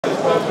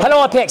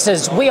Hello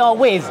IPXers, we are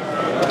with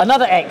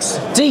another X,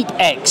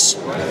 DeepX,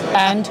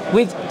 and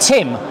with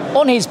Tim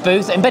on his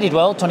booth, Embedded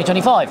World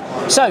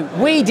 2025. So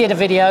we did a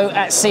video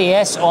at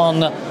CES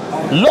on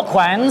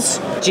Lockwan's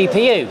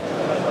GPU.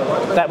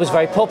 That was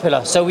very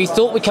popular, so we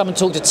thought we'd come and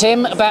talk to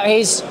Tim about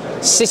his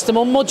system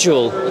on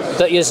module,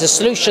 that is the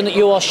solution that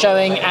you are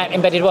showing at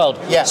Embedded World.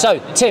 Yeah. So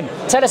Tim,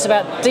 tell us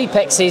about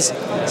DeepX's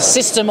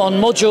system on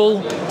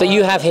module that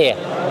you have here.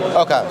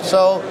 Okay,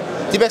 so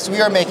DeepX,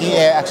 we are making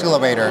an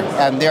accelerator,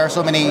 and there are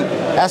so many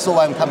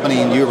SOM companies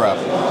in Europe,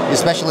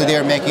 especially they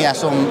are making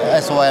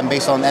SOM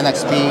based on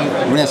NXP,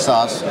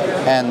 Renesas,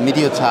 and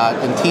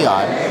MediaTek and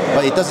TI,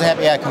 but it doesn't have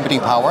AI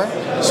computing power.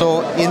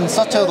 So in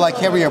such a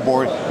carrier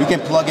board, you can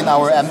plug in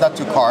our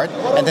M.2 card,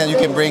 and then you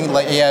can bring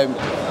AI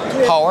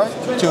power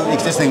to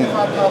existing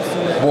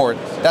board.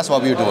 That's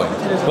what we're doing.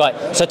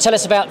 Right. So tell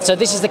us about. So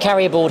this is the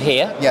carrier board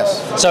here.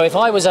 Yes. So if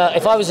I was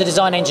a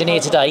design engineer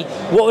today,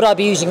 what would I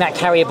be using that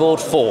carrier board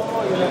for?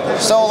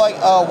 So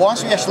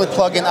once you actually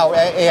plug in our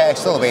AI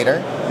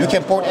accelerator, you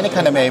can port any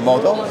kind of AI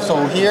model.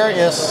 So here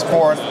is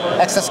for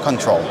access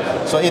control.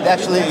 So it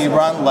actually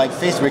runs like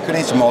face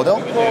recognition model,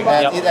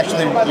 and it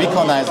actually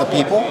recognizes the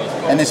people,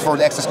 and it's for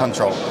the access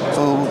control.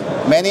 So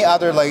many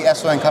other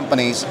SOM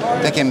companies,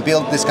 they can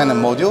build this kind of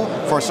module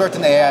for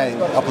certain AI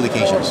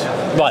applications.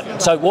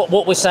 Right. So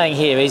what we're saying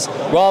here is,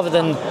 rather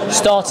than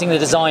starting the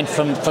design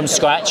from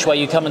scratch, where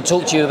you come and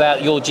talk to you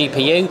about your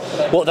GPU,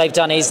 what they've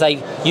done is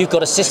you've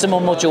got a system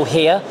on module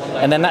here,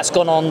 and then that's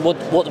gone on.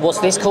 What's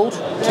this called?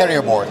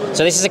 Carrier board.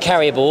 So this is a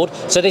carrier board.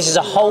 So this is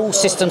a whole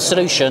system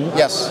solution.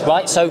 Yes.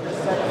 Right. So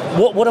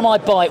what am I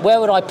buying? Where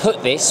would I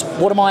put this?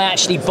 What am I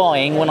actually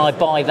buying when I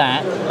buy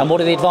that? And what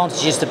are the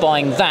advantages to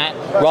buying that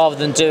rather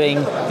than doing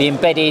the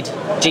embedded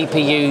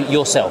GPU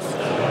yourself?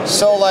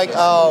 So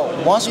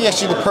once you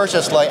actually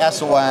purchase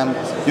SOM,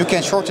 you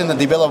can shorten the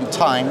development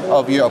time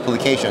of your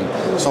application.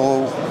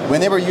 So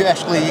whenever you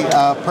actually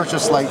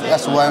purchase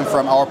SOM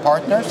from our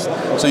partners,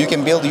 so you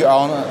can build your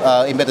own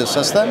embedded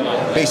system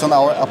based on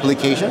our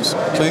applications.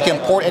 So you can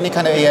port any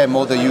kind of AI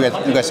model you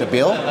guys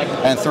build,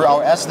 and through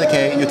our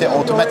SDK, you can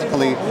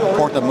automatically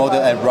port the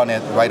model and run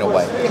it right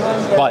away.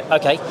 Right,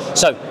 okay.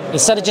 So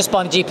instead of just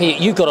buying the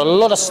GPU, you've got a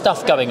lot of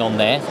stuff going on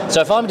there.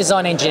 So if I'm a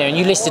design engineer and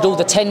you listed all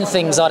the 10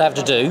 things I'd have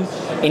to do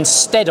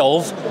instead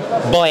of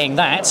buying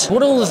that,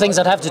 what are all the things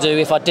I'd have to do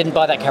if I didn't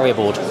buy that carrier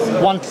board?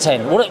 1 to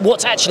 10.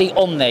 What's actually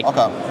on there?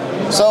 Okay.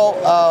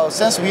 So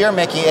since we are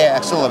making an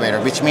accelerator,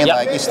 which means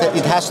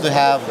it has to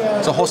have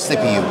the host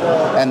CPU,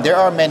 and there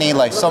are many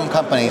some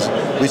companies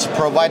which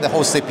provide the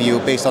host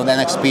CPU based on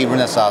NXP,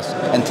 Renesas,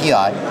 and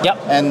TI. Yep.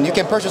 And you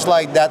can purchase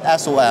that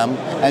SOM,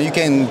 and you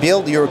can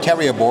build your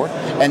carrier board,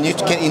 and you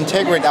can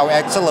integrate our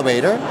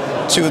accelerator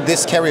to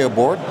this carrier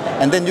board,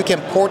 and then you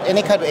can port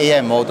any kind of AI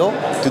model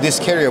to this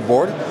carrier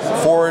board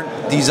for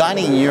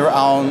designing your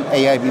own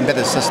AI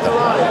embedded system.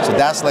 So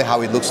that's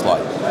how it looks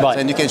like. Right.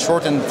 And you can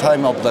shorten the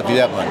time of the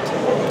development.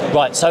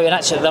 Right. So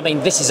actually, I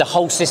mean, this is a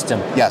whole system.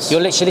 Yes.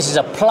 This is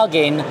a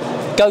plug-in,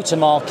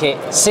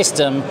 go-to-market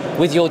system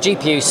with your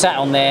GPU sat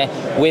on there,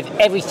 with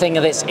everything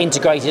that's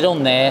integrated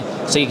on there,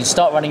 so you can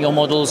start running your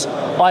models,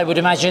 I would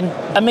imagine,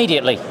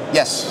 immediately.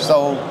 Yes.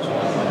 So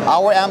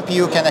our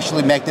NPU can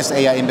actually make this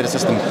AI embedded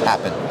system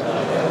happen.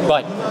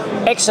 Right.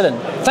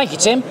 Excellent. Thank you,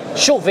 Tim.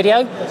 Short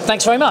video.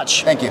 Thanks very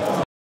much. Thank you.